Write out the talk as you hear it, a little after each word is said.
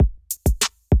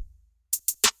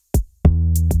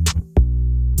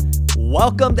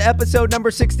Welcome to episode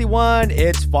number 61.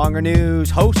 It's Fonger News,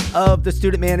 host of The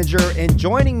Student Manager, and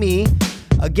joining me,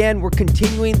 again, we're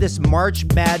continuing this March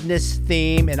Madness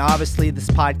theme, and obviously this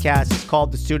podcast is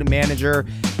called The Student Manager.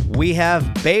 We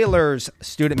have Baylor's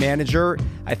student manager.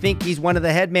 I think he's one of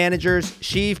the head managers,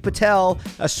 Shiv Patel,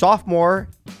 a sophomore,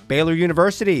 Baylor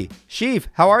University. Shiv,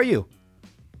 how are you?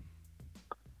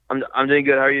 I'm doing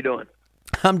good. How are you doing?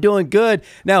 I'm doing good.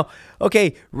 Now,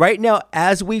 okay, right now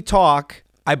as we talk,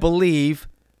 I believe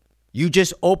you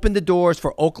just opened the doors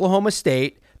for Oklahoma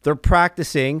State. They're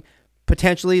practicing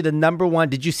potentially the number one.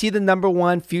 Did you see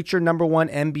the future number one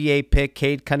NBA pick,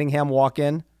 Cade Cunningham, walk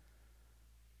in?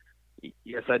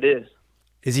 Yes, I did.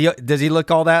 Does he look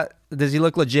all that? Does he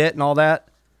look legit and all that?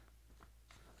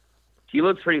 He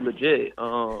looks pretty legit.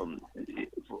 To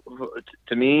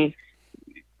me,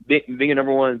 being a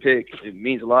number one pick, it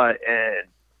means a lot. And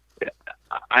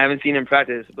I haven't seen him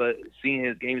practice, but seeing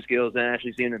his game skills and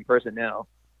actually seeing him in person now,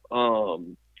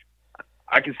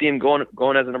 I can see him going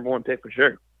as a number one pick for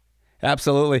sure.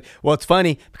 Absolutely. Well, it's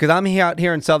funny because I'm out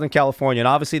here in Southern California, and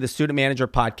obviously the Student Manager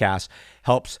podcast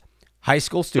helps high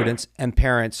school students and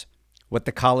parents with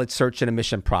the college search and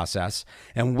admission process.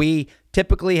 And we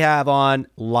typically have on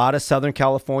a lot of Southern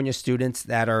California students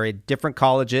that are at different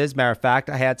colleges. Matter of fact,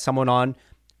 I had someone on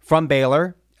from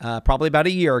Baylor probably about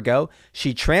a year ago.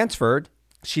 She transferred.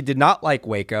 She did not like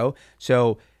Waco.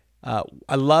 So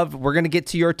we're going to get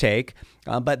to your take,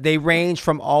 but they range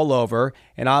from all over.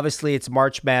 And obviously it's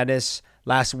March Madness.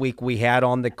 Last week we had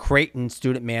on the Creighton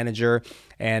student manager,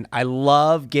 and I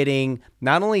love getting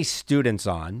not only students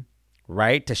on,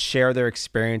 right, to share their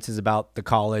experiences about the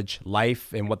college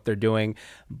life and what they're doing,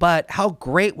 but how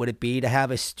great would it be to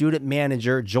have a student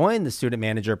manager join the Student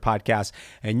Manager podcast?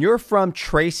 And you're from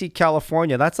Tracy,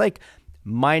 California. That's like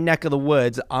my neck of the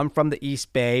woods. I'm from the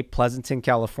East Bay, Pleasanton,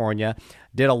 California.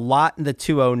 Did a lot in the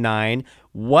 209.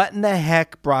 What in the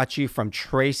heck brought you from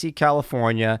Tracy,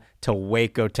 California to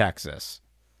Waco, Texas?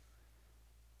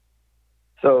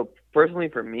 So personally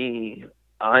for me,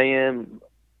 I am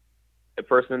a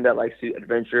person that likes to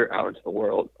adventure out into the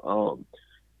world.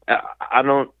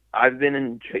 I've been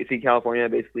in Tracy, California,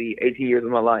 basically 18 years of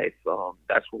my life.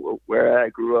 That's where I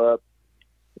grew up,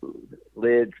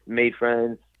 lived, made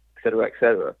friends, et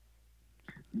cetera.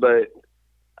 But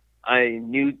I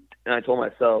knew, and I told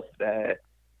myself that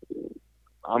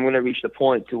I'm going to reach the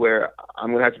point to where I'm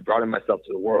going to have to broaden myself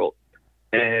to the world.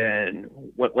 And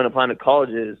when applying to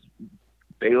colleges,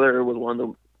 Baylor was one of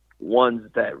the ones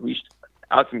that reached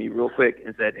out to me real quick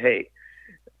and said, "Hey,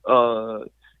 go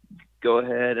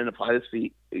ahead and apply this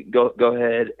week. Go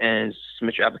ahead and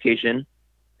submit your application,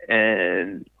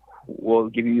 and we'll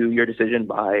give you your decision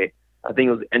by, I think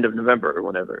it was the end of November or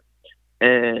whatever."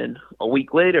 And a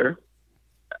week later,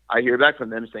 I hear back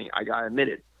from them saying I got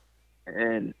admitted,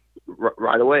 and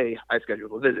right away I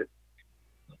scheduled a visit.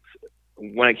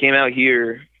 When I came out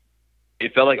here,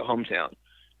 it felt like a hometown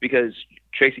because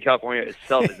Tracy, California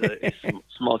itself is a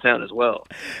small town as well.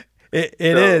 It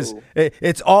is.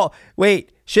 It's all.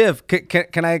 Wait, Shiv,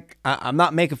 can I? I'm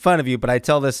not making fun of you, but I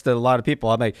tell this to a lot of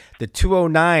people. I'm like, the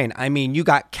 209. I mean, you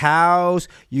got cows,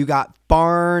 you got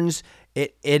barns.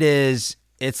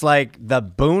 It's like the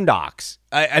boondocks.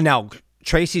 And now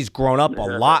Tracy's grown up a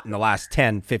lot in the last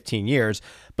 10, 15 years.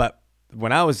 But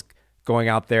when I was going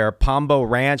out there, Pombo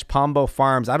Ranch, Pombo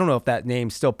Farms, I don't know if that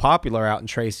name's still popular out in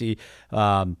Tracy.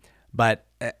 But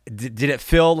did it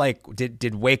feel like,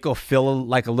 did Waco feel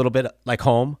like a little bit like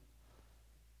home?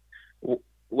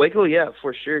 Waco, yeah,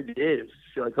 for sure did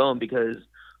feel like home because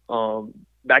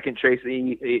back in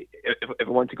Tracy, if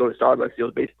I wanted to go to Starbucks, it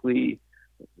was basically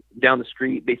down the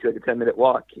street, basically like a 10-minute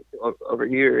walk. Over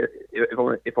here, if I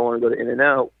want to go to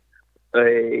In-N-Out,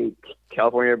 a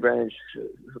California branch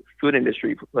food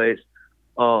industry place,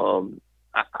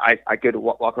 I could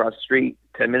walk across the street,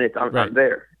 10 minutes, I'm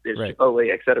there. There's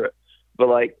Chipotle, et cetera. But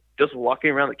like just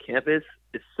walking around the campus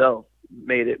itself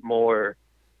made it more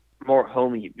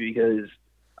homey because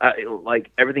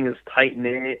like everything is tight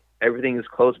knit, everything is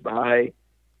close by,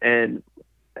 and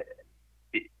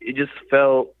it just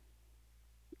felt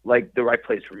like the right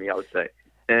place for me, I would say.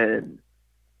 And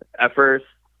at first,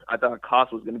 I thought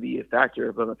cost was going to be a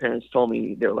factor, but my parents told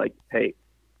me, they were like, "Hey,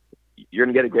 you're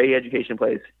going to get a great education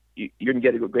place. You're going to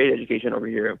get a great education over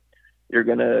here. You're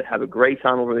going to have a great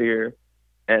time over here.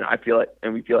 And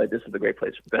we feel like this is the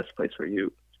best place for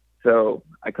you." So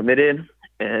I committed,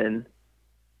 and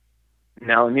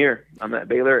now I'm here. I'm at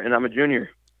Baylor, and I'm a junior.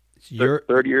 You're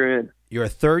third year in. You're a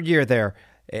third year there,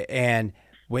 and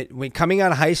when coming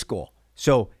out of high school.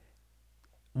 So,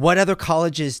 what other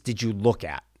colleges did you look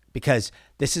at? Because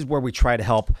this is where we try to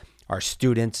help our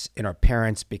students and our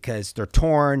parents because they're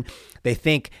torn. They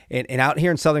think, and out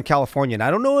here in Southern California, and I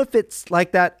don't know if it's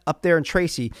like that up there in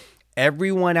Tracy,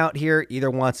 everyone out here either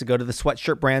wants to go to the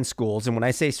sweatshirt brand schools. And when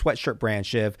I say sweatshirt brand,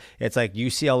 Shiv, it's like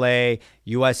UCLA,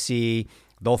 USC.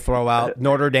 They'll throw out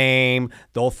Notre Dame.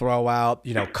 They'll throw out,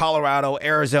 Colorado,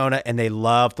 Arizona, and they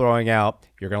love throwing out,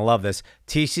 you're going to love this,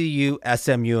 TCU,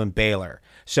 SMU, and Baylor.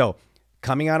 So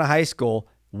coming out of high school,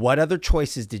 what other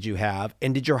choices did you have?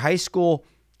 And did a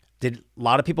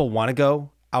lot of people want to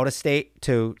go out of state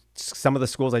to some of the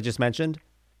schools I just mentioned?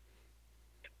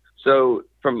 So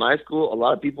from my school, a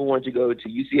lot of people wanted to go to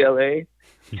UCLA,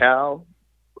 Cal,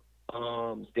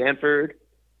 Stanford,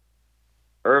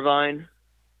 Irvine,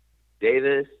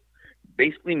 Davis,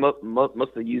 basically most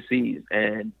of the UCs.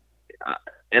 And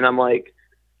I'm like,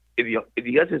 if you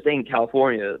guys are staying in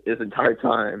California this entire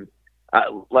time,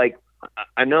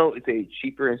 I know it's a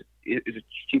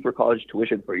cheaper college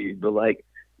tuition for you, but like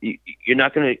you're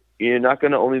not gonna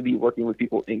only be working with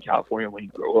people in California when you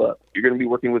grow up. You're gonna be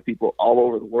working with people all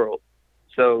over the world.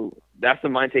 So that's the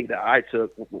mind take that I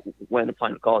took when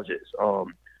applying to colleges.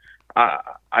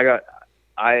 I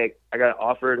got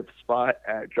offered a spot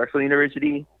at Drexel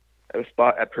University, a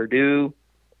spot at Purdue,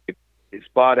 a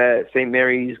spot at St.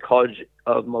 Mary's College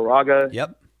of Moraga.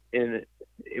 Yep. In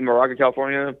Moraga,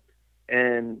 California,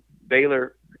 and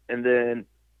Baylor, and then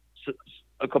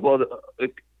a couple other,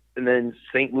 and then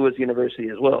St. Louis University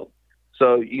as well.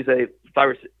 So you can say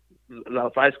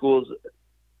about 5 schools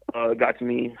got to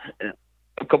me.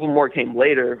 A couple more came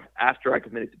later after I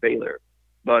committed to Baylor,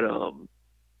 but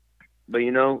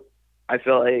I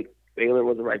felt like Baylor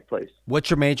was the right place. What's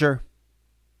your major?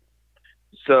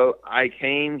 So I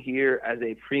came here as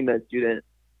a pre-med student,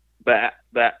 but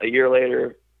a year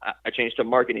later I changed to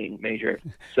marketing major.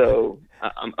 So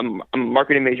I'm a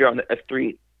marketing major on the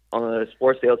F3 on the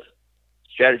sports sales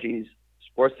strategy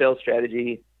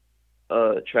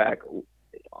track,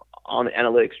 on the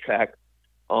analytics track.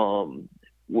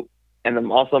 And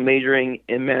I'm also majoring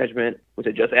in management, which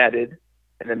I just added,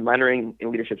 and then minoring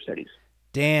in leadership studies.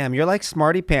 Damn, you're like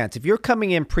smarty pants. If you're coming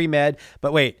in pre-med,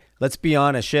 but wait, let's be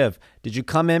honest, Shiv, did you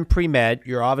come in pre-med?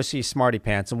 You're obviously smarty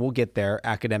pants, and we'll get there,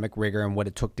 academic rigor and what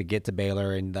it took to get to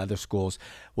Baylor and the other schools.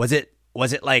 Was it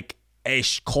like a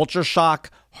culture shock,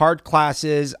 hard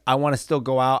classes, I want to still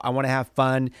go out, I want to have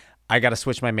fun, I got to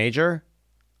switch my major?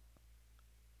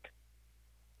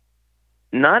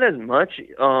 Not as much.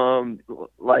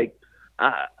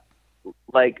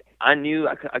 I knew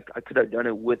I could have done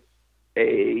it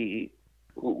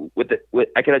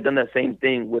I could have done that same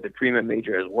thing with a pre-med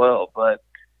major as well, but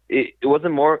it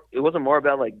wasn't more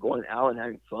about like going out and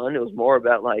having fun. It was more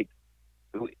about like,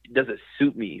 does it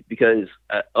suit me? Because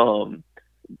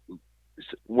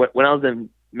when I was in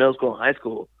middle school and high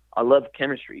school, I loved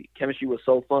chemistry. Chemistry was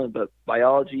so fun, but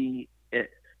biology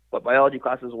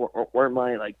classes weren't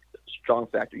my like strong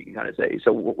factor, you can kind of say.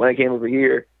 So when I came over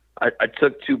here, I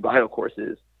took 2 bio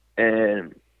courses,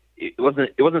 and it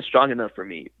wasn't strong enough for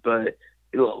me, but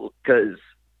because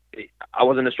I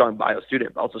wasn't a strong bio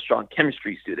student, but also a strong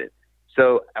chemistry student.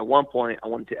 So at one point I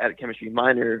wanted to add a chemistry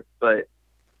minor, but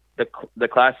the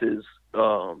classes,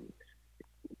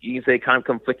 you can say, kind of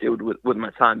conflicted with my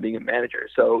time being a manager.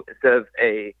 So instead of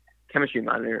a chemistry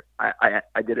minor, I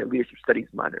did a leadership studies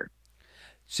minor.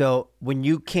 So when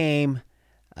you came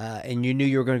and you knew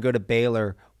you were going to go to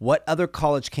Baylor, what other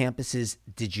college campuses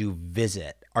did you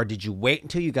visit? Or did you wait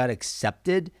until you got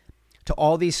accepted to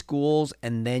all these schools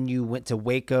and then you went to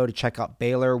Waco to check out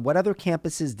Baylor? What other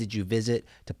campuses did you visit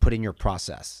to put in your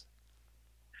process?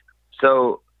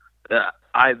 So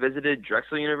I visited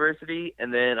Drexel University,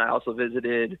 and then I also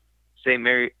visited St.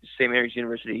 Mary's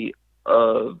University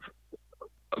of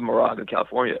Moraga,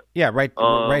 California. Yeah, right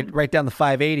down the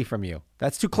 580 from you.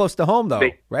 That's too close to home,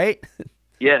 though, right?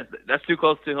 Yeah, that's too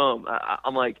close to home.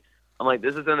 I'm like,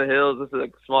 this is in the hills. This is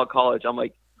a small college. I'm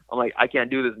like, I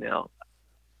can't do this now.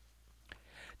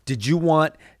 Did you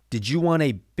want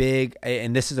a big?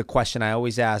 And this is a question I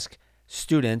always ask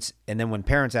students, and then when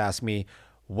parents ask me,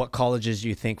 what colleges do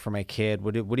you think for my kid?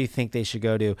 What do you think they should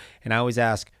go to? And I always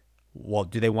ask, well,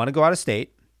 do they want to go out of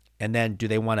state? And then do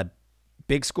they want a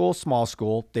big school, small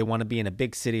school? They want to be in a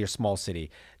big city or small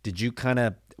city?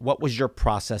 What was your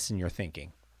process and your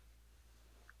thinking?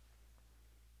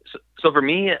 So for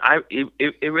me,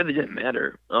 it really didn't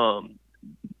matter.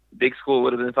 Big school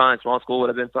would have been fine. Small school would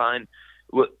have been fine.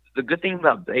 The good thing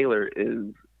about Baylor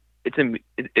is it's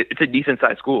a decent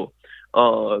sized school.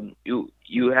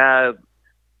 You have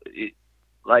you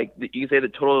can say the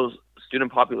total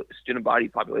student body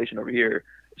population over here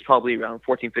is probably around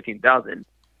 15,000.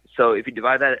 So if you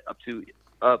divide that up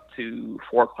to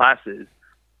 4 classes,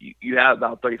 you have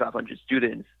about 3,500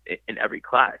 students in every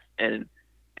class, and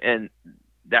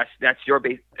that's your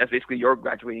base. That's basically your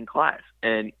graduating class,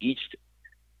 and you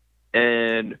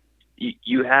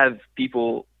have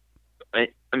people. I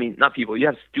mean, not people. You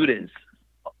have students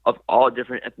of all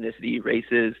different ethnicity,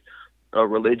 races,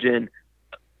 religion,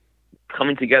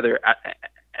 coming together at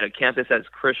a campus that's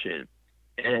Christian,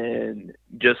 and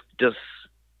just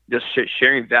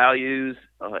sharing values,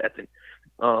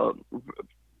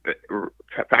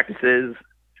 practices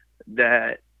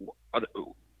that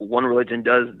one religion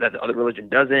does that the other religion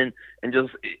doesn't, and just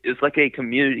it's like a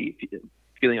community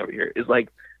feeling over here. It's like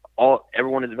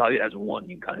everyone is valued as one.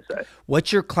 You can kind of say.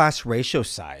 What's your class ratio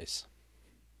size?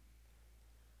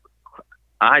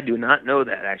 I do not know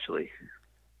that actually.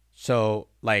 So,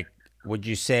 like, would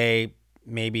you say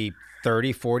maybe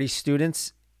 30, 40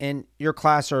 students in your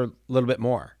class, or a little bit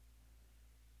more?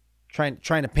 Trying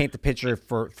to paint the picture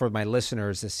for my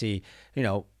listeners to see,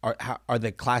 are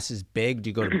the classes big? Do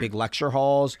you go to big lecture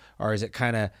halls, or is it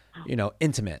kind of,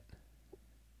 intimate?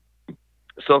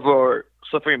 So for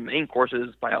your main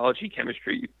courses, biology,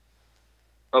 chemistry,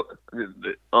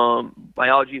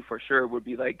 biology for sure would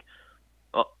be like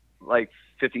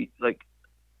 50, like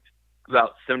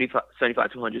about 75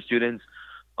 to 100 students.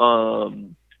 For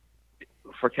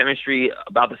chemistry,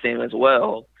 about the same as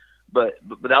well. But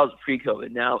that was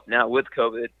pre-COVID. Now with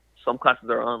COVID, some classes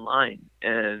are online,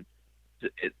 and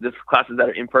the classes that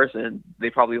are in person, they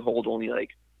probably hold only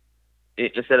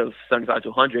instead of 75 to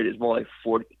 100, it's more like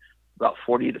about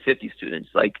 40 to 50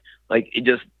 students. Like it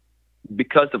just,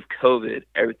 because of COVID,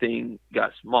 everything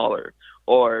got smaller.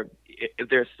 Or if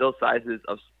there's still sizes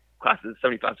of classes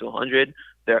 75 to 100,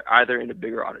 they're either in a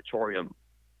bigger auditorium.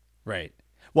 Right.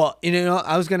 Well,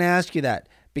 I was going to ask you that,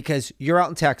 because you're out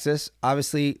in Texas.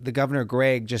 Obviously, the Governor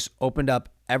Greg just opened up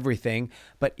everything.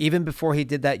 But even before he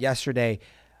did that yesterday,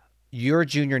 you're a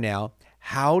junior now.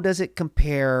 How does it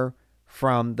compare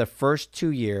from the first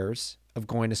 2 years of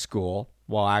going to school?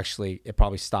 Well, actually, it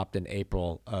probably stopped in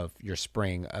April of your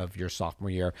spring of your sophomore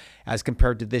year, as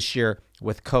compared to this year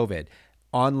with COVID,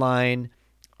 online,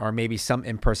 or maybe some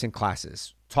in-person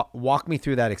classes. Walk me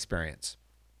through that experience.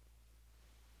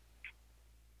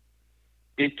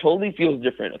 It totally feels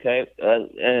different, okay?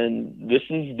 And this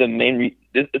is the main.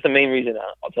 It's the main reason.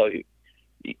 I'll tell you.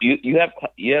 You have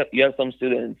some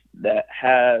students that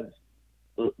have,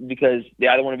 because they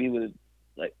either want to be with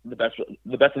like the best of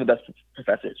the best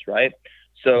professors, right?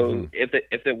 So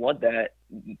if they want that,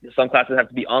 some classes have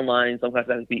to be online, some classes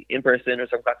have to be in person, or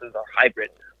some classes are hybrid,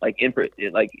 like in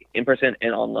person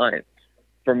and online.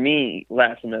 For me,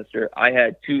 last semester, I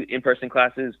had 2 in-person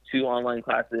classes, 2 online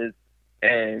classes,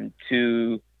 and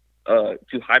 2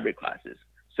 hybrid classes.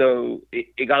 So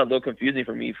it got a little confusing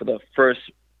for me for the first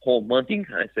whole month, you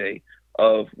can kind of say,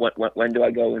 of when do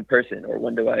I go in person, or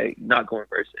when do I not go in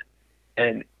person.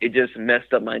 And it just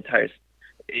messed up my entire.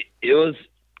 It was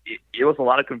a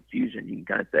lot of confusion, you can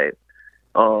kind of say,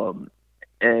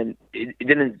 and it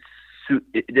didn't suit.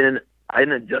 I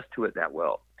didn't adjust to it that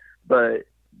well. But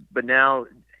now,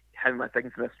 having my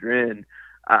second semester in,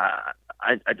 I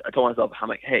told myself, I'm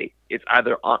like, hey, it's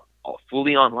either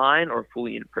fully online or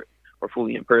fully in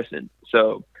person.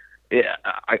 So yeah,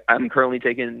 I'm currently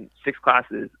taking 6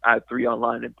 classes. I have 3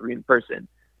 online and 3 in person,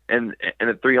 and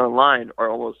the 3 online are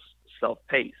almost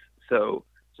self-paced. So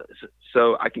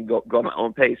I can go at my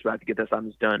own pace, but I have to get the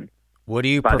assignments done. What do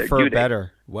you prefer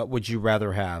better? What would you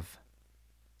rather have?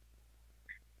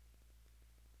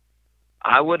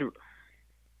 I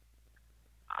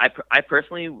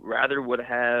personally rather would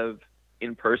have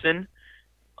in person,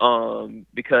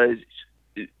 because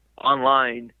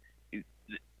online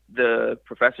the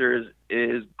professor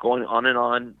is going on and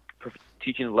on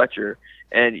teaching the lecture,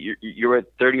 and you're with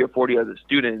 30 or 40 other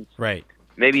students, right?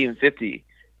 Maybe even 50,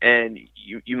 and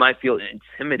you might feel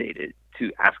intimidated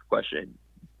to ask a question,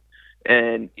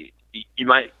 and you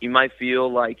might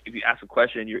feel like if you ask a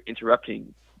question, you're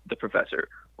interrupting the professor.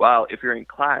 While if you're in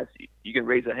class, you can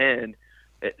raise a hand.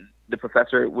 The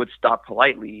professor would stop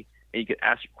politely, and you can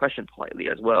ask your question politely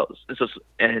as well.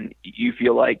 And you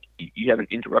feel like you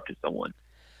haven't interrupted someone.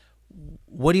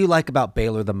 What do you like about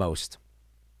Baylor the most?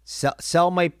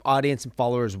 Sell my audience and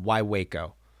followers why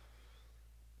Waco.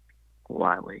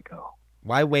 Why Waco?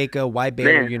 Why Waco? Why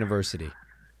Baylor University?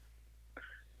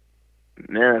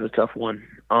 Man, that's a tough one.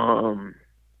 I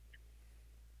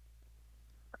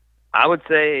would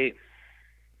say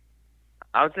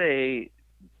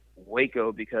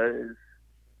Waco, because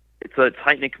it's a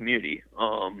tight-knit community.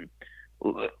 From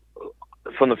the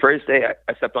first day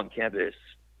I stepped on campus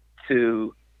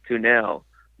to now,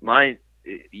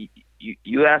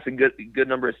 you ask a good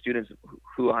number of students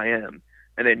who I am,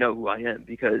 and they know who I am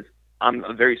because I'm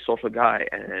a very social guy,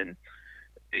 and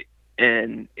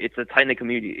it's a tight knit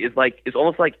community. It's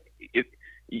almost like if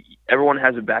everyone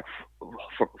has a back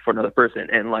for another person,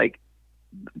 and like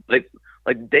the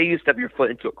day you step your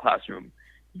foot into a classroom,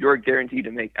 you're guaranteed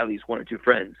to make at least one or two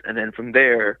friends, and then from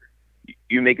there,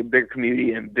 you make a bigger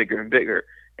community and bigger,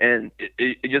 and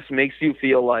it just makes you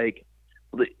feel like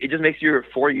it just makes your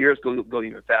 4 years go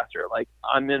even faster. Like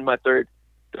I'm in my third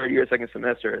year, second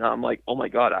semester, and I'm like, oh my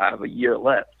god, I have a year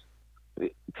left.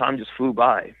 Time just flew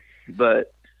by,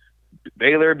 but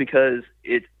Baylor, because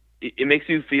it makes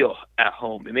you feel at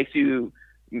home. It makes you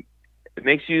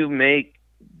make.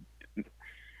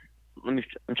 I'm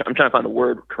trying to find the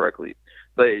word correctly,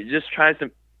 but it just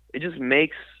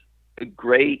makes a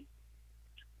great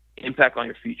impact on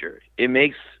your future. It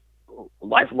makes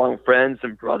lifelong friends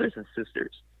and brothers and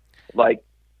sisters. Like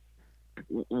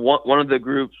one of the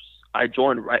groups I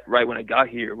joined right when I got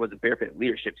here was the Barefoot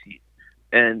leadership team,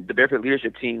 and the Barefoot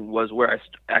leadership team was where I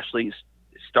actually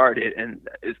started, and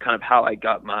it's kind of how I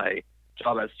got my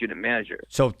job as student manager.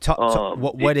 So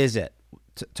what is it?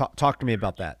 Talk to me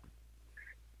about that.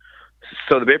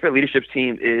 So the Barefoot leadership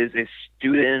team is a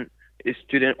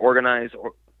student organized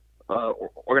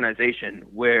organization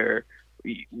where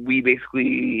we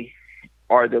basically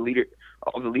are the leaders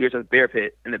of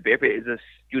Barefoot, and the Barefoot is a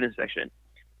student section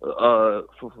for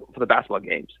the basketball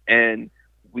games, and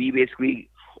we basically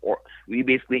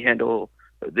handle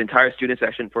the entire student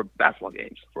section for basketball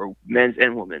games for men's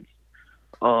and women's.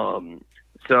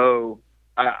 So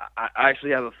I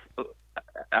actually have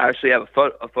a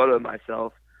photo of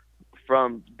myself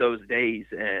from those days,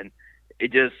 and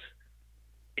it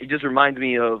just reminds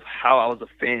me of how I was a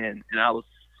fan, and I was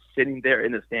sitting there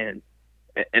in the stands,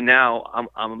 and now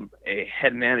I'm a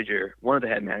head manager, one of the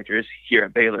head managers here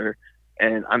at Baylor,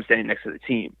 and I'm standing next to the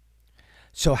team.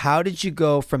 So how did you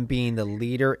go from being the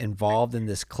leader involved in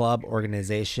this club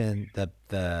organization, the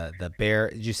Bear?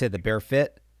 Did you say the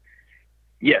Barefoot?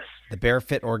 Yes. The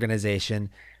Barefoot organization,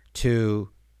 to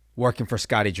working for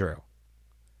Scotty Drew?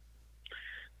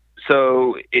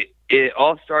 So it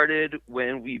all started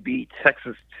when we beat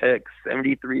Texas Tech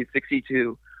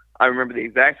 73-62. I remember the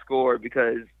exact score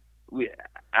because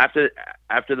after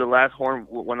the last horn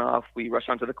went off, we rushed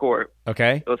onto the court.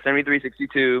 Okay. It was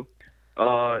 73-62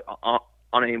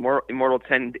 on a Immortal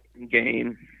 10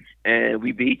 game, and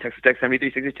we beat Texas Tech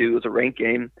 73-62. It was a ranked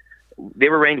game. They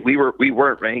were ranked. We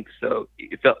weren't ranked, so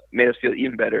it made us feel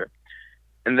even better.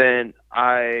 And then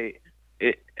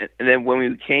when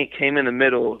we came in the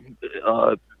middle,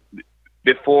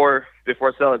 before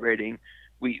celebrating,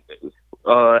 we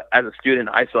as a student,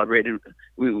 I celebrated.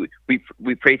 We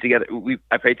prayed together.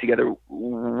 I prayed together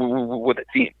with the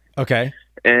team. Okay.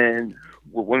 And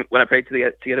when I prayed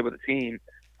together with the team,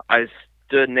 I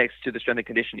stood next to the strength and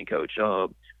conditioning coach,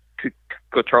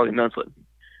 Coach Charlie Menslin.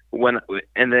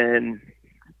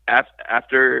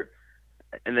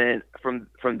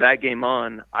 From that game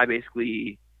on, I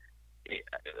basically,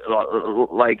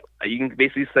 like, you can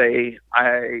basically say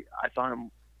I saw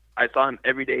him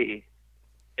every day,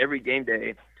 every game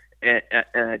day, and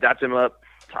I dapped him up,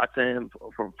 talked to him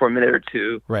for a minute or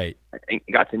two, right, and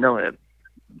got to know him.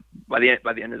 By the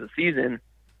end of the season,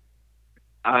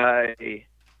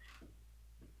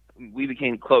 we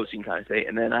became close, you can kind of say.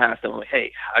 And then I asked him,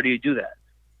 hey, how do you do that?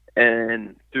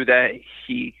 And through that,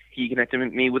 he connected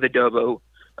me with Adobo,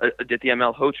 Aditya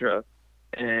Malhotra,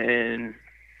 and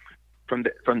from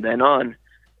then on,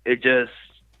 it just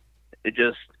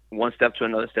one step to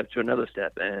another step,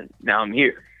 and now I'm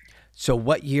here. So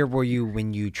what year were you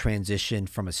when you transitioned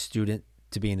from a student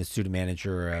to being the student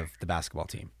manager of the basketball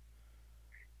team?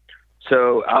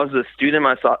 So I was a student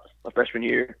my freshman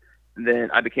year, and then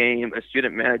I became a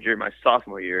student manager my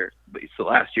sophomore year, so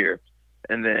last year,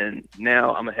 and then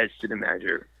now I'm a head student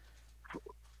manager.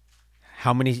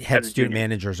 How many head student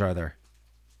managers are there?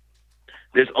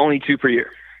 There's only 2 per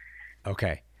year.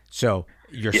 Okay. So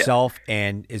yourself,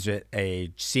 and is it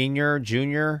a senior,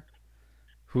 junior?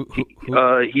 Who?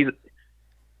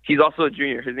 He's also a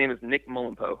junior. His name is Nick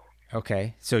Mullenpoe.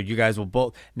 Okay. So you guys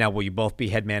will will you both be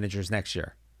head managers next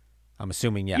year? I'm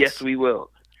assuming yes. Yes, we will.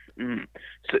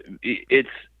 So it's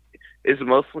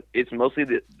mostly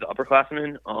the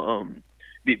upperclassmen.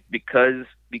 Because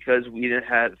we didn't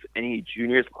have any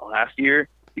juniors last year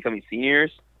becoming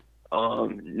seniors.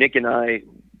 Nick and I,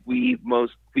 we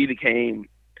became,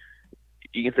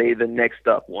 you can say, the next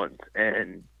up ones,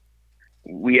 and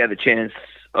we had the chance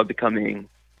of becoming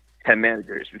head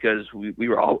managers because we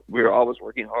were always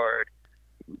working hard.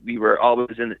 We were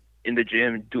always in the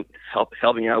gym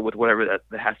helping out with whatever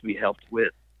that has to be helped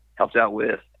out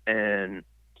with, and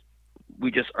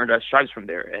we just earned our stripes from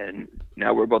there, and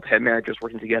now we're both head managers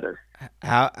working together.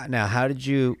 How did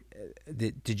you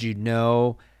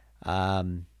know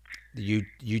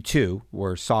you two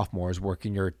were sophomores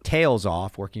working your tails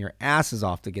off, working your asses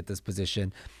off to get this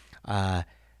position, and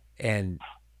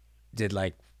did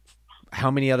how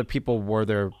many other people were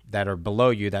there that are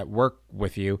below you that work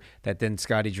with you that then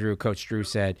Coach Drew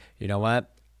said, you know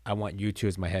what, I want you two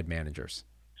as my head managers?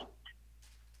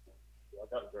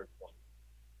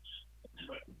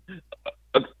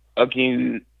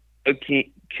 Can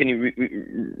you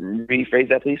rephrase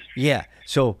that, please? Yeah.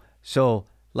 So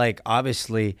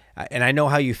obviously, and I know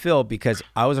how you feel because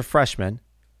I was a freshman,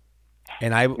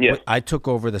 and I took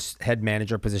over the head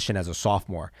manager position as a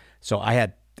sophomore. So I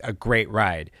had a great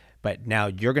ride. But now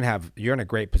you're in a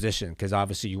great position because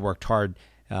obviously you worked hard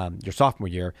your sophomore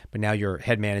year, but now you're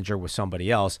head manager with somebody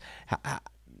else.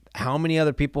 How many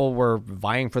other people were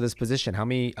vying for this position? How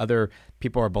many other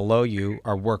people are below you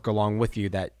or work along with you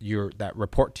that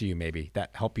report to you, maybe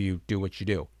that help you do what you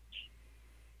do?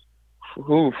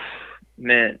 Oof,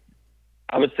 man,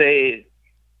 I would say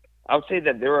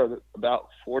that there are about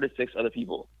 4 to 6 other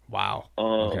people. Wow.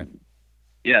 Okay.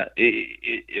 Yeah,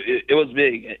 it was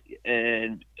big,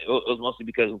 and it was mostly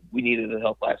because we needed the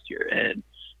help last year, and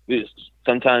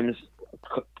sometimes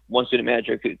one student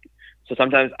manager could. So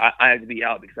sometimes I had to be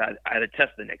out because I had a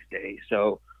test the next day.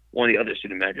 So one of the other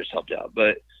student managers helped out,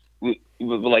 but we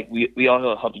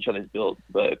all helped each other's build.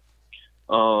 But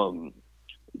the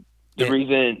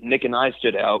reason Nick and I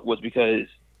stood out was because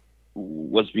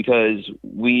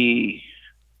we,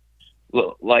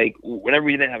 whenever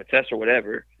we didn't have a test or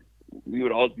whatever, we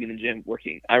would always be in the gym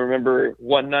working. I remember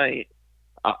one night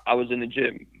I was in the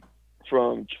gym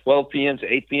from 12 p.m. to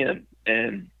 8 p.m.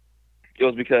 and it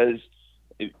was because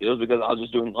I was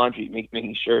just doing laundry,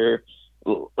 making sure,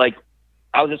 I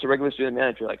was just a regular student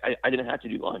manager. I didn't have to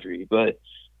do laundry, but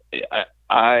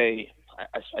I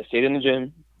stayed in the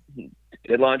gym,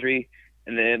 did laundry,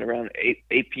 and then around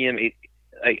 8 p.m.,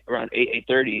 around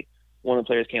 8:30, one of the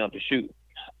players came up to shoot.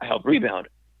 I helped rebound,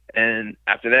 and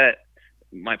after that,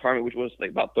 my apartment, which was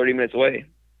about 30 minutes away,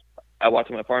 I walked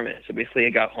to my apartment. So basically, I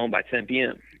got home by 10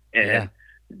 p.m. and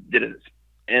did it.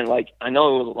 And I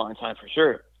know it was a long time for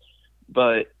sure,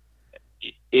 but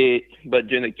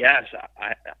during the gaps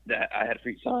I had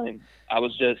free time, I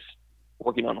was just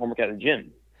working on homework at the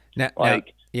gym.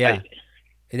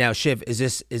 Now, Shiv, is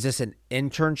this an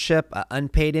internship, an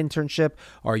unpaid internship?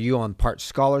 Are you on part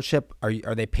scholarship?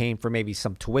 Are they paying for maybe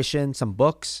some tuition, some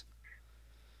books?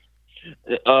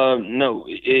 No.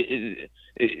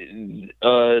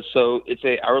 So it's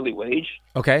a hourly wage.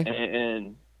 Okay.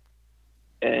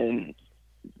 And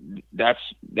that's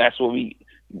basically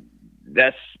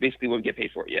what we get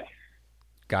paid for. Yeah.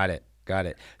 Got it.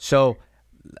 So,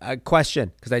 a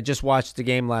question, because I just watched the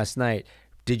game last night.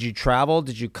 Did you travel?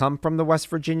 Did you come from the West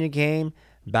Virginia game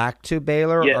back to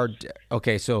Baylor? Yes.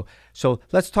 Okay, so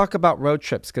let's talk about road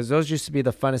trips, because those used to be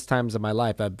the funnest times of my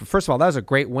life. First of all, that was a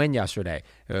great win yesterday.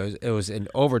 It was in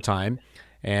overtime,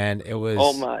 and it was.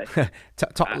 Oh my!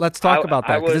 Let's talk about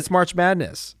that, because it's March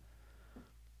Madness.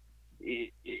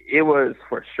 It was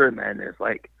for sure madness.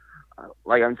 Like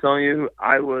I'm telling you,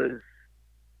 I was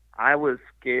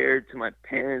scared to my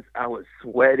pants. I was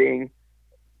sweating.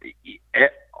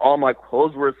 All my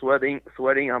clothes were sweating.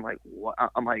 I'm like, what?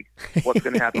 I'm like, what's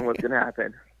gonna happen? What's gonna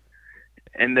happen?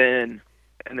 And then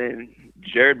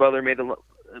Jared Butler made the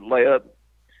layup.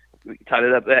 We tied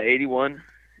it up at 81,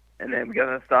 and then we got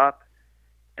a stop.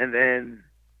 And then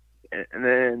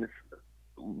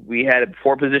we had a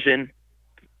poor possession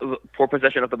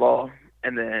of the ball,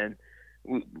 and then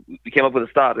we came up with a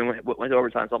stop and went to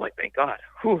overtime. So I'm like, thank God.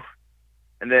 Whew.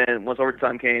 And then once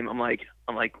overtime came, I'm like,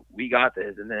 we got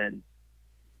this. And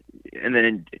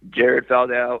then Jared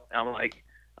fouled out. I'm like,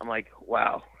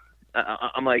 wow.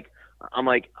 I'm like,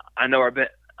 I know our bench.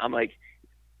 I'm like,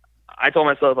 I told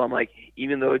myself, I'm like,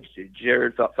 even though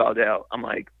Jared fouled out, I'm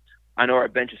like, I know our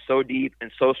bench is so deep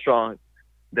and so strong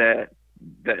that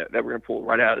we're gonna pull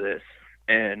right out of this.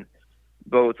 And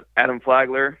both Adam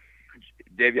Flagler,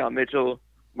 Davion Mitchell,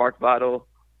 Mark Bottle,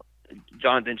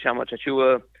 Jonathan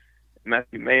Chama-Chachua,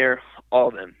 Matthew Mayer, all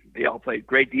of them, they all played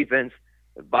great defense,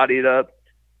 bodied up,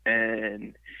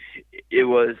 and it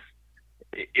was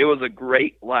a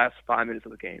great last 5 minutes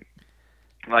of the game.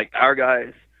 Like, our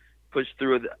guys pushed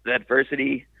through the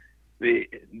adversity.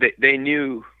 They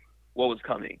knew what was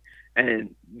coming,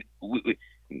 and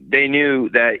they knew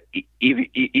that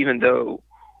even though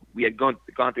we had gone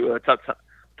through a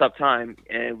tough time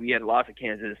and we had lost to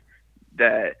Kansas,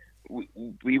 that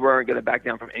we weren't going to back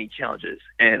down from any challenges,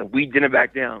 and we didn't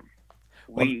back down.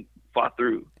 We fought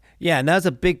through. Yeah, and that was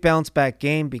a big bounce back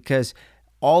game because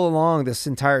all along this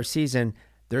entire season,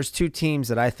 there's two teams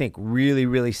that I think really,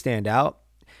 really stand out,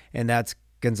 and that's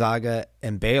Gonzaga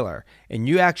and Baylor. And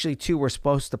you actually, too, were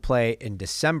supposed to play in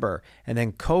December, and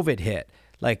then COVID hit.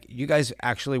 Like, you guys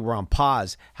actually were on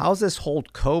pause. How's this whole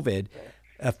COVID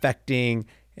affecting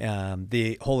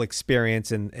the whole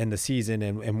experience and the season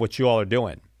and what you all are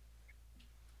doing?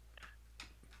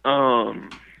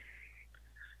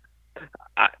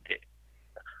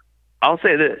 I'll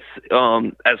say this.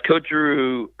 As Coach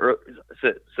Drew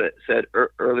said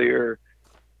earlier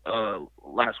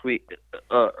last week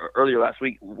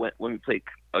when we played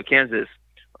Kansas,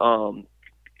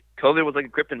 COVID was like a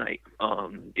kryptonite.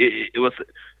 It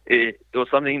was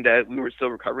something that we were still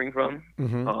recovering from.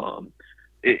 Mm-hmm.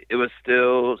 It was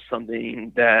still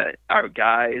something that our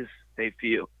guys, they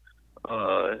feel.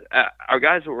 Our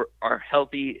guys are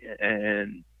healthy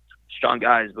and strong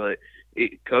guys, but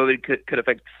COVID could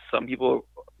affect some people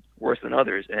worse than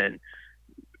others, and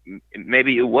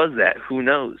maybe it was that. Who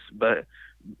knows? But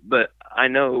I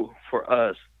know for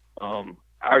us,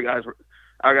 our guys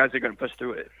are going to push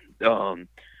through it.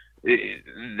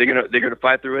 They're gonna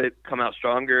fight through it, come out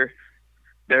stronger,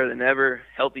 better than ever,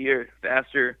 healthier,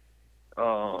 faster.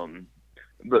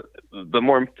 But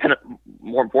more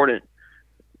important,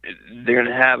 they're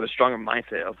gonna have a stronger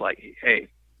mindset of like, hey,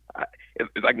 if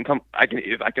I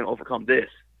can overcome this,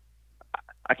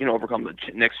 I can overcome the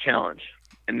next challenge.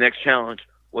 And the next challenge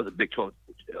was the Big 12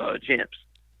 champs,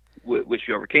 which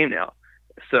we overcame now.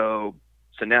 So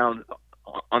now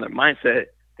on their mindset,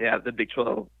 they have the Big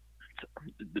 12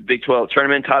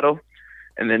 tournament title,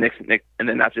 and then and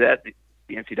then after that,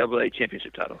 the NCAA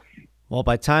championship title. Well,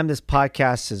 by the time this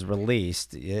podcast is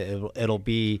released, it'll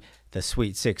be the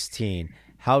Sweet 16.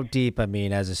 How deep, I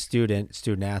mean, as a student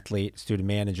athlete, student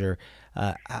manager,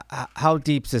 how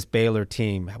deep is this Baylor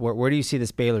team? Where do you see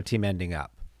this Baylor team ending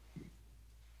up?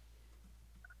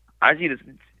 I see this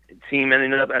team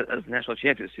ending up as national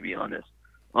champions, to be honest.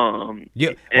 Hold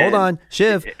on,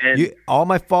 Shiv. All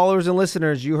my followers and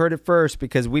listeners, you heard it first,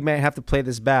 because we may have to play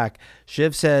this back.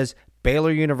 Shiv says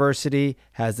Baylor University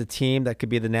has the team that could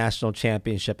be the national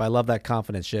championship. I love that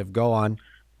confidence, Shiv. Go on.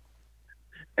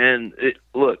 And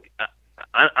look,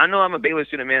 I know I'm a Baylor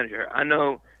student manager. I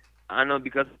know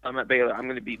because I'm at Baylor, I'm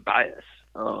going to be biased.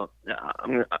 I'm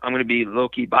going to be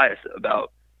low-key biased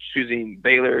about choosing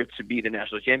Baylor to be the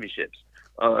national championships,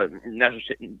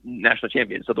 national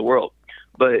champions of the world.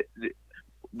 But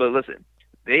listen,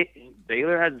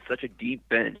 Baylor has such a deep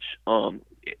bench.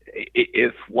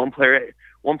 If one player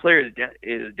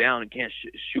is down and can't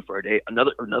shoot for a day,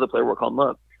 another player will come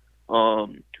up.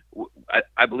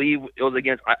 I believe it was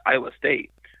against Iowa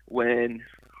State when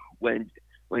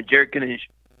Jared couldn't.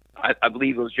 I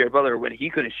believe it was Jared Butler when he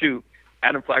couldn't shoot.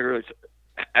 Adam Flagler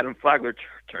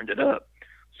turned it up.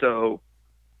 So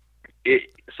it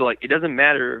doesn't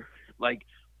matter. Like,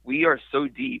 we are so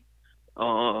deep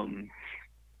in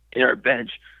our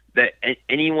bench that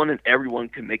anyone and everyone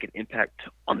can make an impact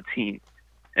on the team,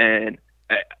 and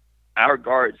our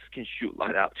guards can shoot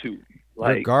light out too.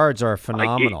 Your guards are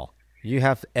phenomenal. You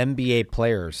have NBA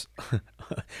players.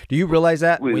 Do you realize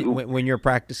that when you're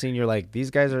practicing, you're like,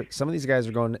 some of these guys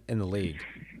are going in the league?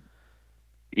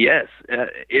 Yes,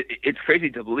 it's crazy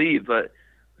to believe, but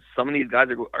some of these guys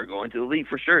are going to the league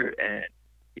for sure. And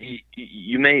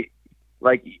you may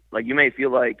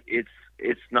feel like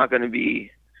it's not going to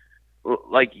be,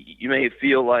 like, you may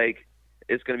feel like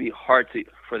it's going to be hard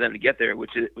for them to get there,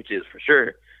 which is for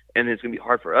sure, and it's going to be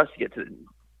hard for us to get to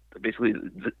basically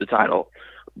the title.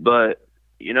 But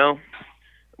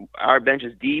our bench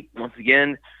is deep. Once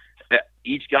again,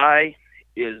 each guy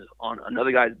is on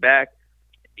another guy's back.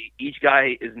 Each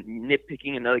guy is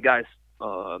nitpicking another guy's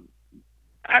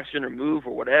action or move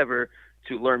or whatever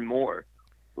to learn more.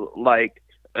 Like,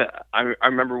 I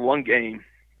remember one game.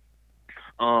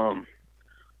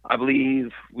 I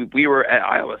believe we were at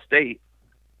Iowa State.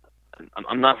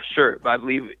 I'm not sure, but I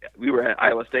believe we were at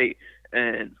Iowa State,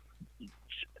 and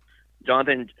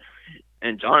Jonathan,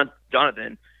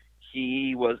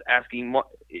 he was asking.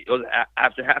 It was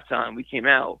after halftime. We came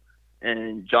out,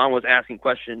 and John was asking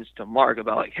questions to Mark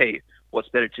about, like, hey, what's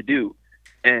better to do?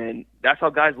 And that's how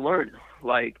guys learn.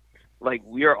 Like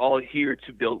we are all here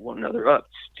to build one another up,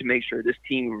 to make sure this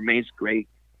team remains great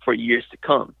for years to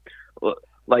come.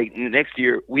 Like, next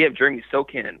year, we have Jeremy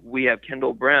Sokan, we have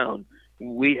Kendall Brown,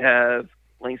 we have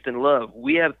Langston Love,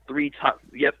 we have three top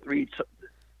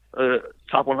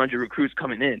 100 recruits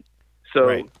coming in. So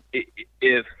right.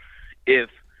 If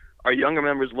our younger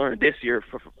members learn this year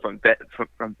from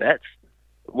vets,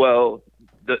 well,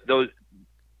 those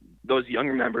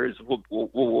younger members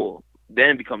will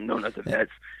then become known as the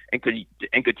vets and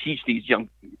could teach these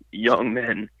young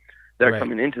men that are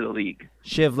coming into the league.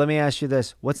 Shiv, let me ask you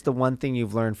this: what's the one thing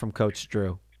you've learned from Coach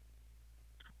Drew?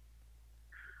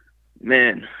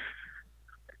 Man,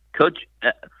 Coach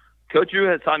Drew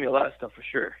has taught me a lot of stuff for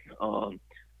sure.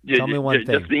 Tell me one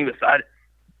thing. Just being beside.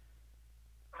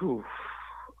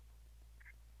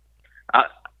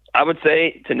 I would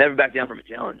say to never back down from a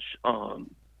challenge.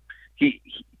 He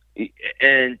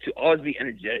and to always be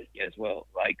energetic as well.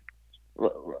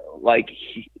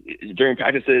 During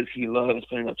practices, he loves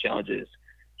putting up challenges.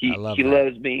 He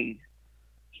loves being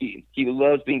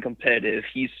competitive.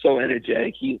 He's so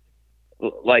energetic.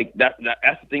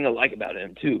 That's the thing I like about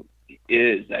him too,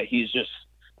 is that he's just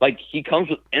he comes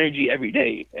with energy every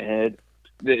day, and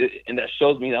that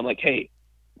shows me that I'm like, hey,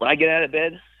 when I get out of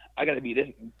bed, I gotta be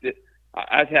this.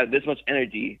 I have to have this much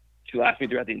energy to last me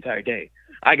throughout the entire day.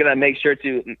 I gotta make sure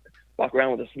to walk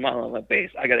around with a smile on my face.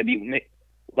 I gotta be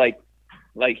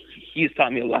he's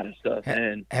taught me a lot of stuff.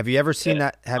 And have you ever seen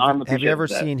that? Have you ever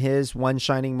seen his one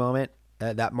shining moment,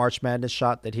 that March Madness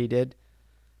shot that he did?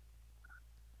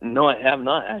 No, I have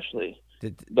not actually.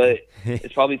 But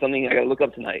it's probably something I gotta look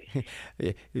up tonight.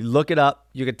 Look it up.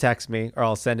 You could text me, or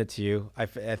I'll send it to you. I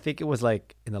think it was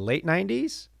in the late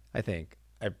 90s. I think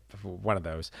one of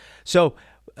those. So,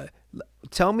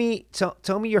 tell me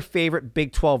your favorite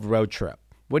Big 12 road trip.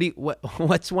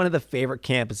 What's one of the favorite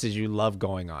campuses you love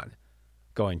going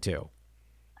to?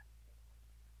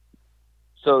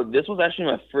 So this was actually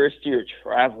my first year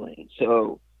traveling.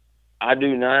 So I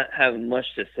do not have much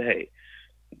to say.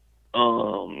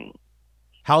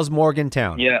 How's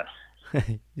Morgantown? Yeah.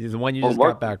 The one you just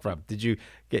got back from. Did you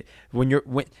get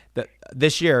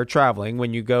this year traveling,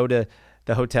 when you go to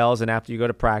the hotels and after you go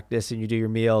to practice and you do your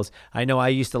meals? I know I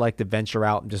used to like to venture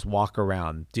out and just walk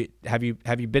around. Have you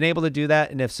been able to do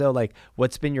that? And if so,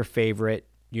 what's been your favorite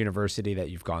university that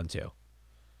you've gone to?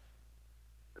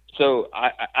 So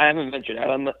I haven't ventured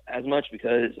out as much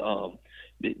because I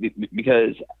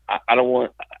don't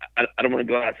want to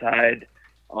go outside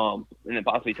and then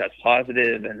possibly test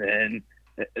positive and then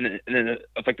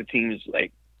affect the team's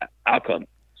outcome.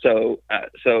 So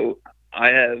I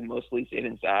have mostly stayed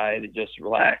inside and just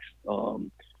relaxed.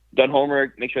 Done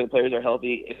homework, make sure the players are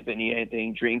healthy. If they need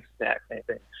anything, drinks, snacks,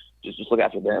 anything, just look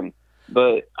after them.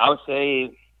 But I would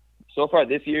say so far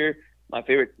this year, my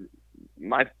favorite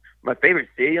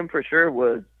stadium for sure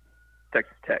was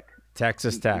Texas Tech.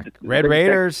 Texas Tech. Red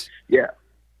Raiders. Yeah.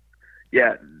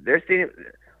 Their stadium,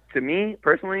 to me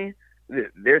personally,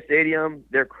 their stadium,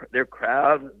 their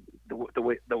crowd, the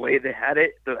way they had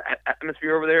it, the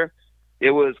atmosphere over there,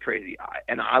 it was crazy,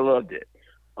 and I loved it.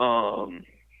 But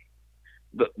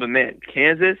man,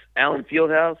 Kansas, Allen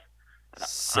Fieldhouse,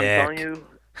 sick. I'm telling you,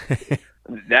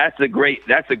 that's a great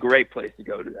place to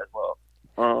go to as well.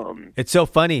 It's so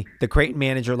funny. The Creighton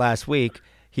manager last week,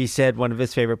 he said one of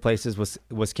his favorite places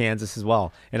was Kansas as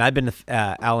well. And I've been to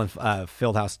Allen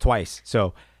Fieldhouse twice.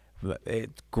 So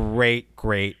it's great,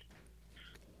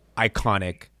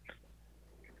 iconic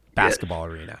basketball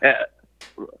arena.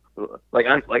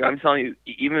 I'm telling you,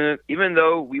 even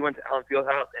though we went to Allen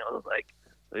Fieldhouse and it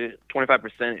was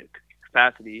 25%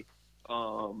 capacity,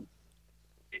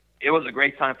 it was a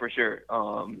great time for sure.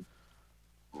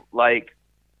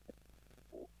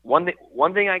 One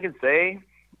thing I can say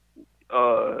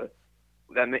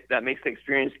that makes the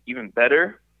experience even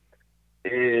better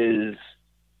is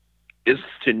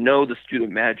to know the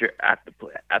student manager at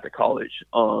the college.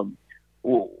 One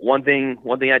thing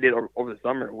I did over the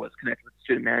summer was connect with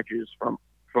student managers from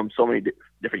so many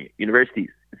different universities: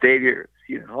 Xavier,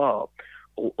 Seton Hall,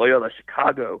 Loyola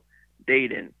Chicago,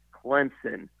 Dayton,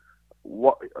 Clemson,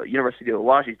 University of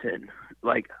Washington.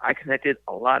 I connected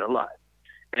a lot,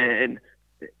 and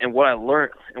what I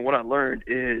learned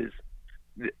is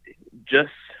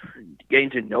just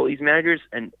getting to know these managers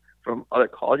and from other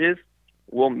colleges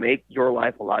will make your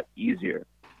life a lot easier.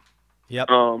 Yep.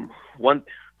 One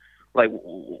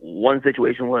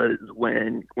situation was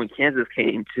when Kansas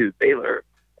came to Baylor,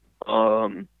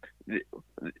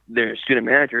 their student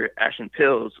manager, Ashton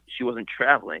Pills, she wasn't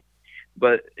traveling,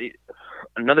 but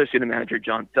another student manager,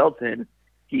 John Felton,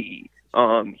 he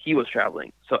was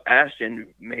traveling. So Ashton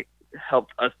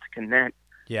helped us to connect.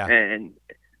 Yeah. And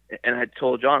I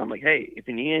told John, I'm like, hey, if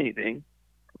you need anything,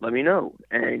 let me know.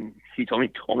 And he told me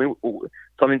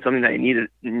something that I needed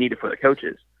for the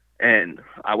coaches. And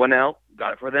I went out,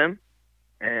 got it for them,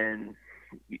 and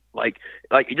it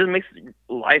just makes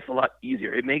life a lot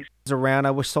easier. It makes around.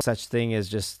 I wish such thing as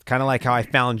just kind of like how I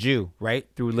found you, right,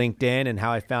 through LinkedIn, and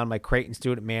how I found my Creighton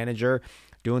student manager,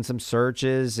 doing some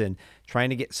searches and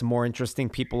trying to get some more interesting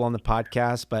people on the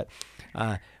podcast. But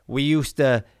we used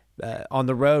to on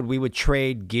the road, we would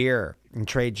trade gear and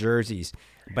trade jerseys.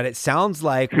 But it sounds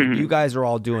like what you guys are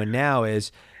all doing now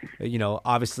is,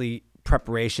 obviously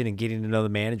preparation and getting to know the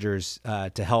managers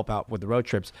to help out with the road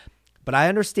trips. But I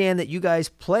understand that you guys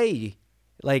play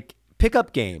like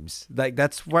pickup games. Like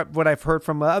that's what I've heard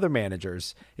from other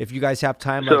managers. If you guys have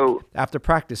time after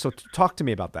practice. So talk to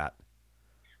me about that.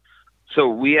 So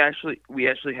we actually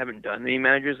haven't done any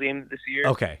managers games this year.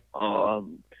 Okay.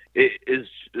 It is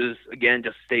again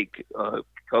just stay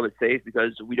COVID safe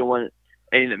because we don't want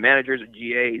any of the managers or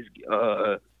GAs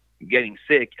getting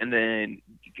sick and then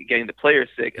getting the players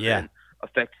sick and then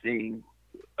affecting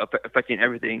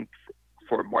everything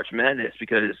for March Madness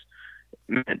because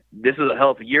man, this is a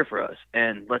hell of a year for us.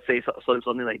 And let's say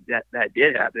something like that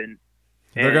did happen.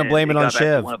 They're gonna blame it on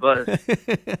Shiv. One of us.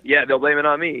 Yeah, they'll blame it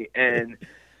on me. And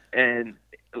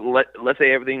let's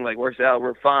say everything like works out,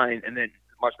 we're fine, and then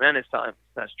March Madness time,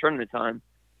 that's tournament time.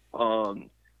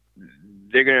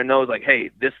 They're gonna know like, hey,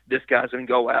 this guy's gonna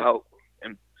go out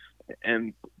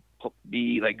and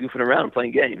be like goofing around and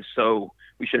playing games, so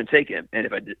we shouldn't take him.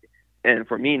 And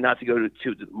for me not to go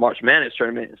to the March Madness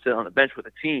tournament and sit on the bench with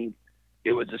a team,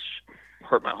 it would just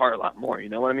hurt my heart a lot more. You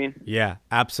know what I mean? Yeah,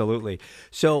 absolutely.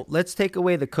 So let's take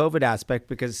away the COVID aspect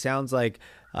because it sounds like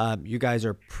you guys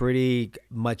are pretty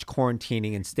much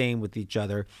quarantining and staying with each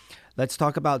other. Let's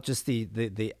talk about just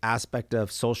the aspect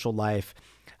of social life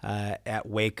at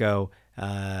Waco.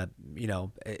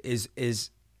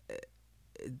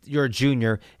 You're a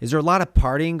junior. Is there a lot of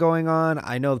partying going on?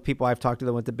 I know the people I've talked to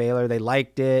that went to Baylor, they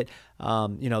liked it.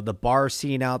 The bar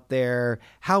scene out there.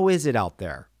 How is it out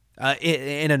there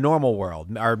in a normal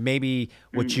world, or maybe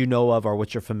what you know of or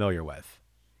what you're familiar with?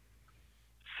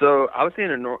 So I would say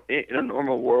in a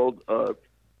normal world,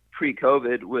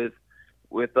 pre-COVID, with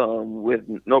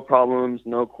no problems,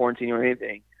 no quarantine or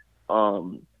anything.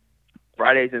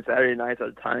 Fridays and Saturday nights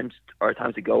are times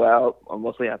to go out or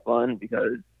mostly have fun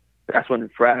because that's when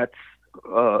frats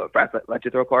like to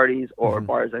throw parties or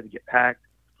bars like to get packed.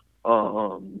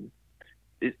 So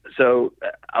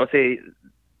I would say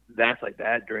that's like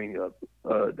that during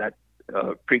that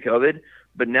pre-COVID.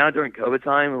 But now during COVID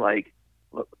time, like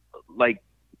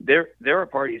there are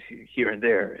parties here and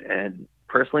there. And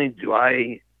personally, do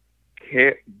I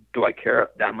care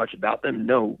that much about them?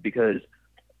 No, because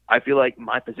I feel like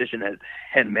my position as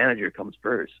head manager comes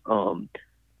first.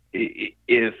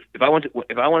 If I went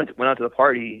out to the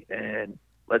party and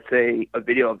let's say a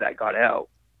video of that got out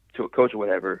to a coach or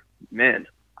whatever, man,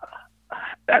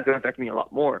 that's gonna affect me a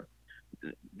lot more.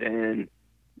 Then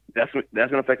that's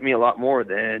gonna affect me a lot more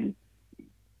than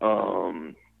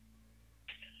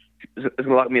it's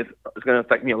gonna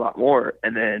affect me a lot more.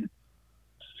 And then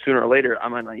sooner or later, I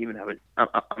might not even have it.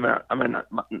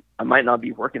 I might not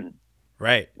be working.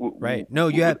 Right. No,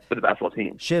 you have for the basketball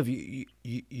team. Shiv, you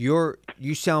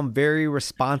sound very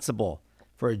responsible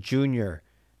for a junior,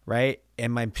 right?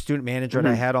 And my student manager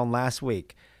that I had on last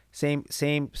week, same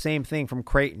thing from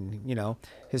Creighton.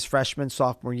 His freshman,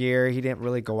 sophomore year, he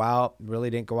didn't go out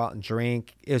and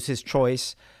drink. It was his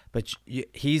choice, but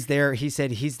he's there. He said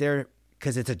he's there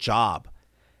because it's a job.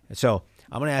 So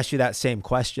I'm going to ask you that same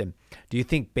question. Do you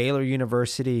think Baylor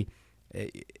University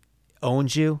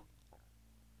owns you?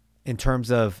 In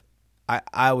terms of, I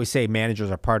always say managers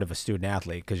are part of a student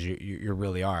athlete because you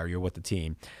really are. You're with the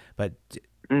team. But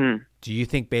do you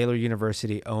think Baylor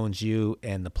University owns you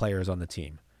and the players on the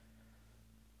team?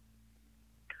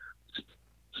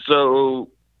 So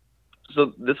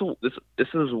this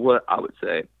is what I would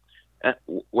say.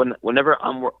 Whenever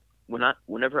I'm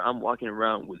walking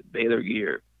around with Baylor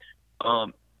gear,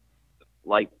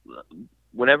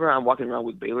 whenever I'm walking around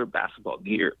with Baylor basketball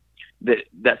gear,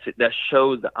 that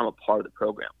shows that I'm a part of the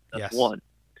program. That's one.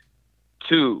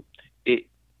 Two,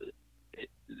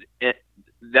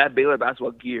 that Baylor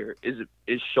basketball gear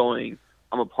is showing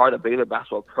I'm a part of the Baylor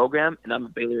basketball program and I'm a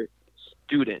Baylor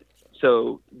student.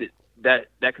 So that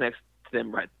connects to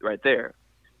them right there.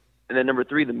 And then number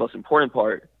three, the most important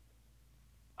part,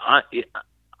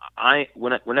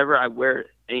 whenever I wear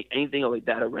anything like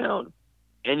that around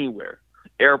anywhere,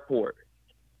 airport,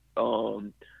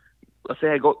 let's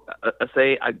say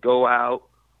I go out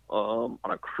on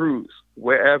a cruise,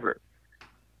 wherever,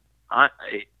 and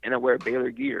I wear Baylor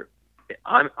gear,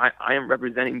 I am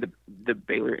representing the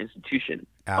Baylor institution.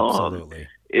 Absolutely.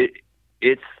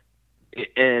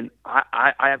 And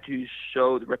I have to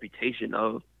show the reputation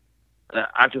of, I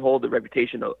have to hold the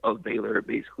reputation of Baylor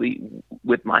basically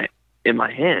in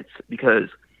my hands, because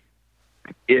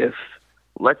if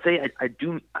let's say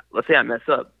I mess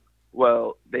up,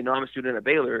 well, they know I'm a student at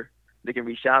Baylor. They can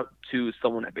reach out to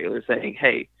someone at Baylor saying,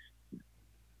 hey,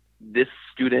 this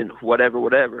student,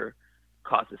 whatever,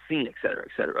 cause a scene, et cetera,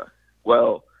 et cetera.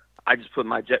 Well, I just put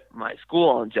my school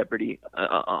on jeopardy,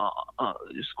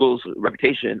 school's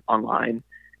reputation online,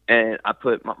 and I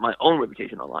put my own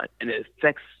reputation online, and it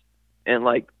affects, and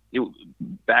like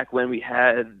back when we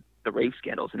had the rape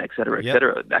scandals and et cetera,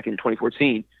 back in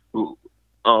 2014,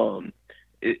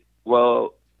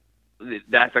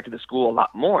 that affected the school a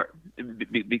lot more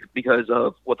because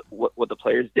of what the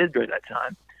players did during that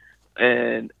time,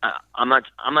 and I'm not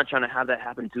trying to have that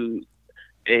happen to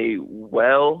a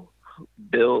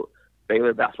well-built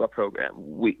Baylor basketball program.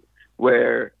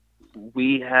 Where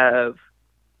we have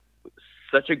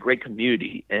such a great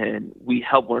community and we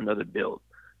help one another build.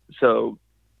 So,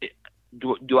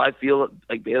 do I feel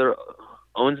like Baylor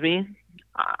owns me?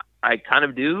 I kind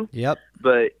of do. Yep.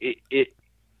 But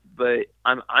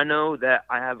I know that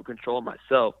I have control of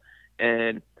myself,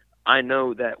 and I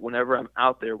know that whenever I'm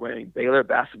out there wearing Baylor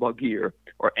basketball gear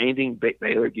or anything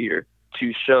Baylor gear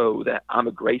to show that I'm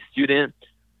a great student,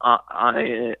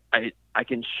 I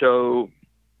can show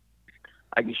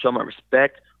my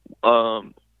respect,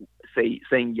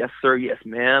 saying yes sir, yes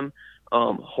ma'am,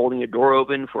 holding a door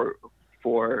open for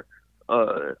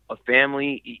a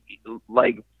family,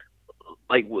 like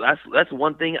that's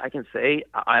one thing I can say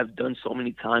I've done so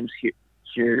many times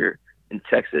here in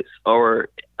Texas, or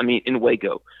I mean in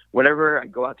Waco. Whenever I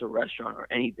go out to a restaurant or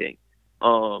anything,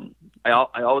 I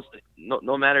always,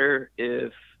 no matter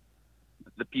if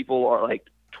the people are like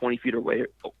 20 feet away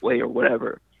or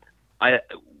whatever,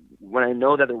 when I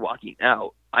know that they're walking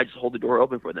out, I just hold the door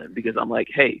open for them, because I'm like,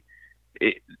 hey,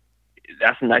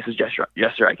 that's the nicest gesture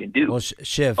I can do. Well,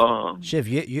 Shiv,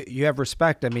 you have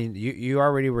respect. I mean, you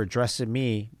already were addressing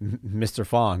me, Mr.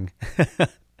 Fong.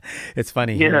 It's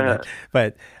funny, yeah.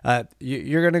 But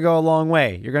you're going to go a long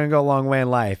way. You're going to go a long way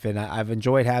in life, and I've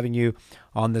enjoyed having you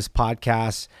on this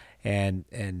podcast. And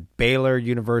Baylor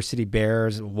University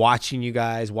Bears, watching you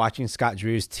guys, watching Scott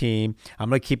Drew's team. I'm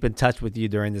going to keep in touch with you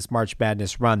during this March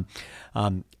Madness run.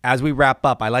 As we wrap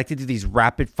up, I like to do these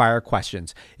rapid fire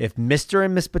questions. If Mr.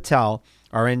 and Miss Patel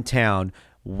are in town,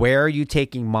 where are you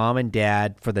taking mom and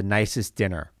dad for the nicest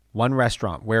dinner? One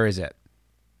restaurant. Where is it?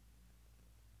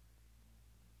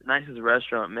 Nicest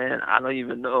restaurant, man. I don't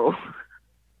even know.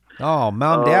 Oh,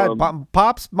 mom, dad,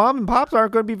 mom and pops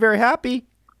aren't going to be very happy.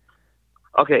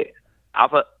 Okay,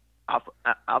 Alpha and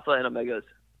Omegas.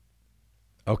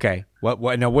 Okay. What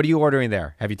now? What are you ordering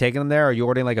there? Have you taken them there? Are you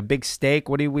ordering like a big steak?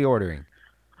 What are we ordering?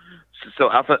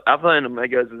 So Alpha and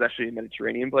Omegas is actually a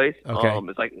Mediterranean place. Okay.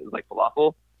 It's like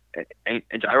falafel and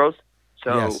gyros.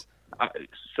 So yes.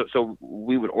 So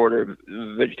we would order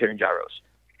vegetarian gyros.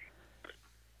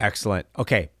 Excellent.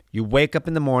 Okay. You wake up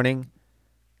in the morning.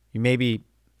 You maybe,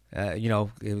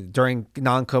 during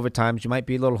non-COVID times, you might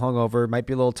be a little hungover, might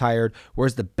be a little tired.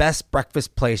 Where's the best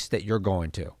breakfast place that you're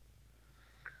going to?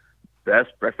 Best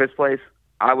breakfast place?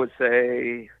 I would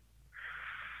say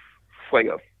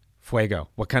Fuego. Fuego.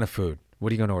 What kind of food?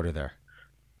 What are you going to order there?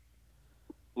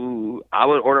 Ooh, I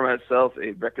would order myself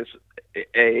a breakfast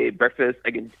egg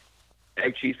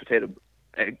cheese potato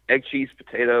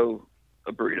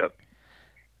burrito.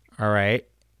 All right.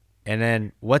 And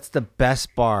then what's the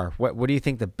best bar? What do you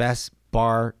think the best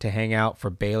bar to hang out for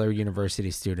Baylor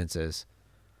University students is?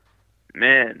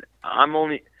 Man, I'm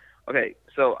only 20,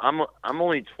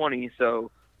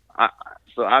 so I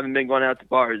haven't been going out to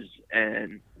bars,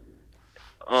 and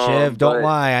Shiv, don't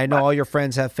lie. I know all your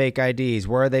friends have fake IDs.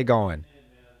 Where are they going?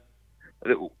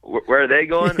 Where are they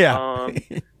going? Yeah.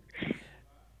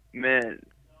 Man,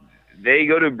 they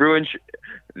go to Bruin.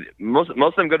 Most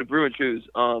of them go to Bruin Shoes.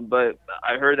 But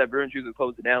I heard that Bruin Shoes is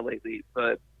closing down lately.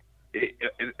 But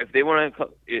if they want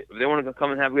to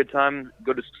come and have a good time,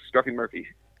 go to Scruffy Murphy's.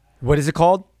 What is it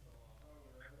called?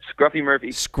 Scruffy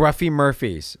Murphy's. Scruffy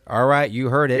Murphy's. All right, you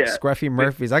heard it. Yeah. Scruffy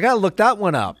Murphy's. I gotta look that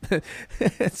one up.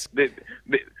 It's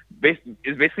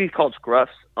basically called Scruffs.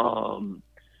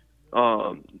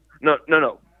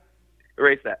 No.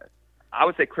 Erase that. I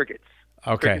would say Crickets.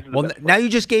 Okay. Well, now you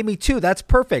just gave me two. That's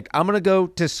perfect. I'm going to go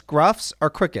to Scruffs or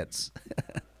Crickets.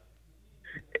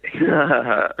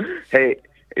 Hey,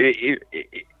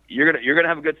 you're gonna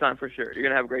have a good time for sure. You're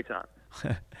gonna have a great time.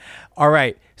 All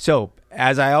right. So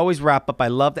as I always wrap up, I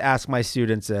love to ask my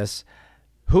students this: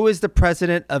 who is the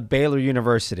president of Baylor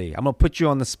University? I'm gonna put you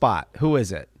on the spot. Who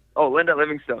is it? Oh, Linda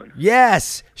Livingstone.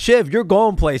 Yes, Shiv, you're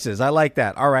going places. I like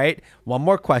that. All right. One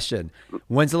more question: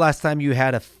 when's the last time you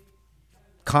had a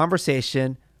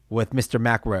conversation with Mr.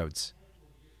 Mac Rhodes?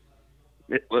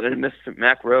 With Mr.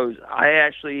 Mac Rhodes, I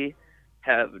actually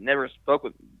have never spoke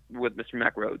with Mr.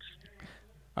 Mac Rhodes.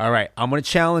 All right, I'm going to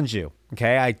challenge you.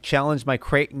 Okay, I challenged my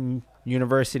Creighton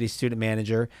University student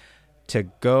manager to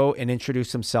go and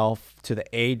introduce himself to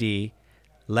the AD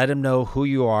let him know who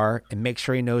you are and make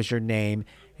sure he knows your name.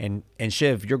 And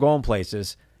Shiv, you're going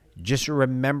places. Just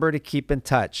remember to keep in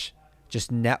touch.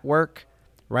 Just network,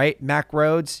 right? Mac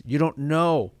Rhodes, you don't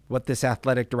know what this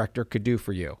athletic director could do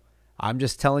for you. I'm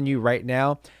just telling you right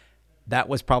now, that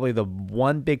was probably the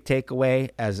one big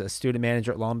takeaway as a student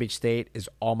manager at Long Beach State is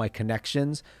all my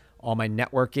connections, all my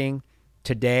networking.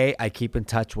 Today, I keep in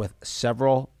touch with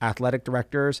several athletic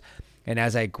directors. And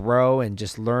as I grow and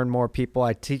just learn more people,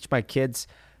 I teach my kids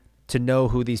to know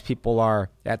who these people are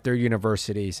at their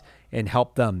universities and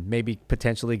help them maybe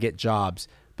potentially get jobs.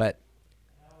 But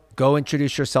go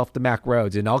introduce yourself to Mac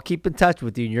Rhodes, and I'll keep in touch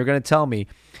with you, and you're going to tell me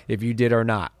if you did or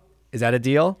not. Is that a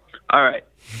deal? All right.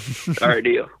 All right,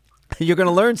 deal. You're going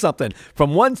to learn something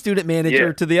from one student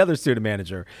manager to the other student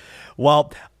manager.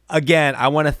 Well, again, I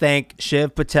want to thank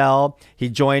Shiv Patel. He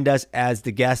joined us as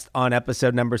the guest on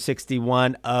episode number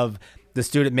 61 of The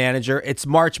Student Manager. It's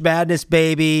March Madness,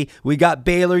 baby. We got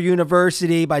Baylor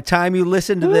University. By the time you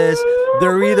listen to this,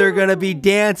 they're either going to be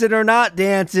dancing or not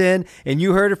dancing. And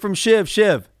you heard it from Shiv.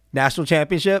 Shiv, national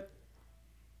championship?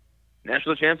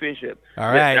 National championship. All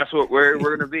right. Yeah, that's what we're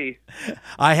going to be.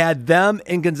 I had them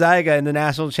and Gonzaga in the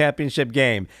national championship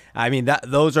game. I mean,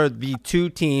 those are the two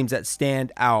teams that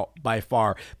stand out by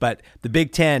far. But the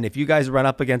Big Ten, if you guys run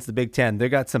up against the Big Ten, they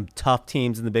got some tough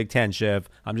teams in the Big Ten, Shiv.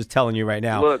 I'm just telling you right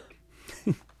now.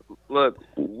 Look,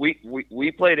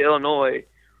 we played Illinois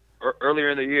earlier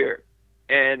in the year,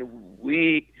 and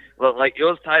it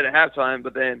was tied at halftime,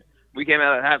 but then we came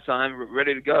out at halftime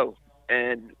ready to go,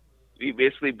 and we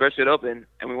basically burst it open,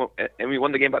 and we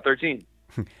won the game by 13.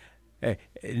 Hey,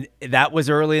 that was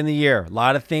early in the year. A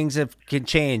lot of things can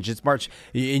change. It's March.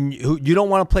 You don't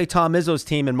want to play Tom Izzo's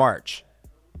team in March.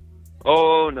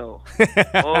 Oh, no.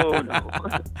 Oh, no.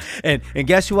 And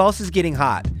guess who else is getting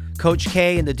hot? Coach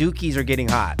K and the Dukies are getting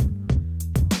hot.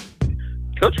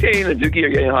 Coach K and the Dukie are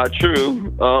getting hot,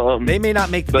 true. They may not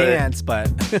make the dance,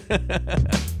 but...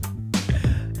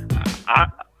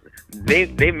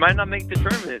 They might not make the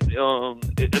tournament.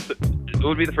 It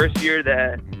would be the first year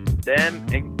that them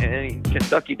and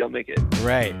Kentucky don't make it.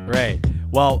 Right.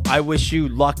 Well, I wish you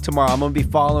luck tomorrow. I'm going to be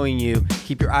following you.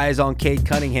 Keep your eyes on Cade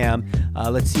Cunningham.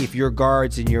 Let's see if your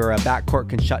guards in your backcourt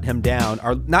can shut him down.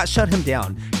 Or not shut him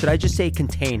down. Should I just say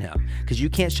contain him? Because you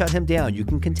can't shut him down. You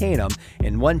can contain him.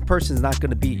 And one person's not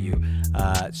going to beat you.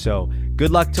 So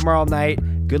good luck tomorrow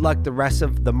night. Good luck the rest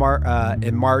of the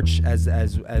in March as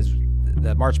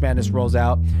the March Madness rolls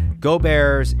out. Go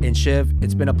Bears. And Shiv,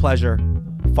 it's been a pleasure.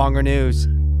 Fonger News,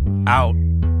 out.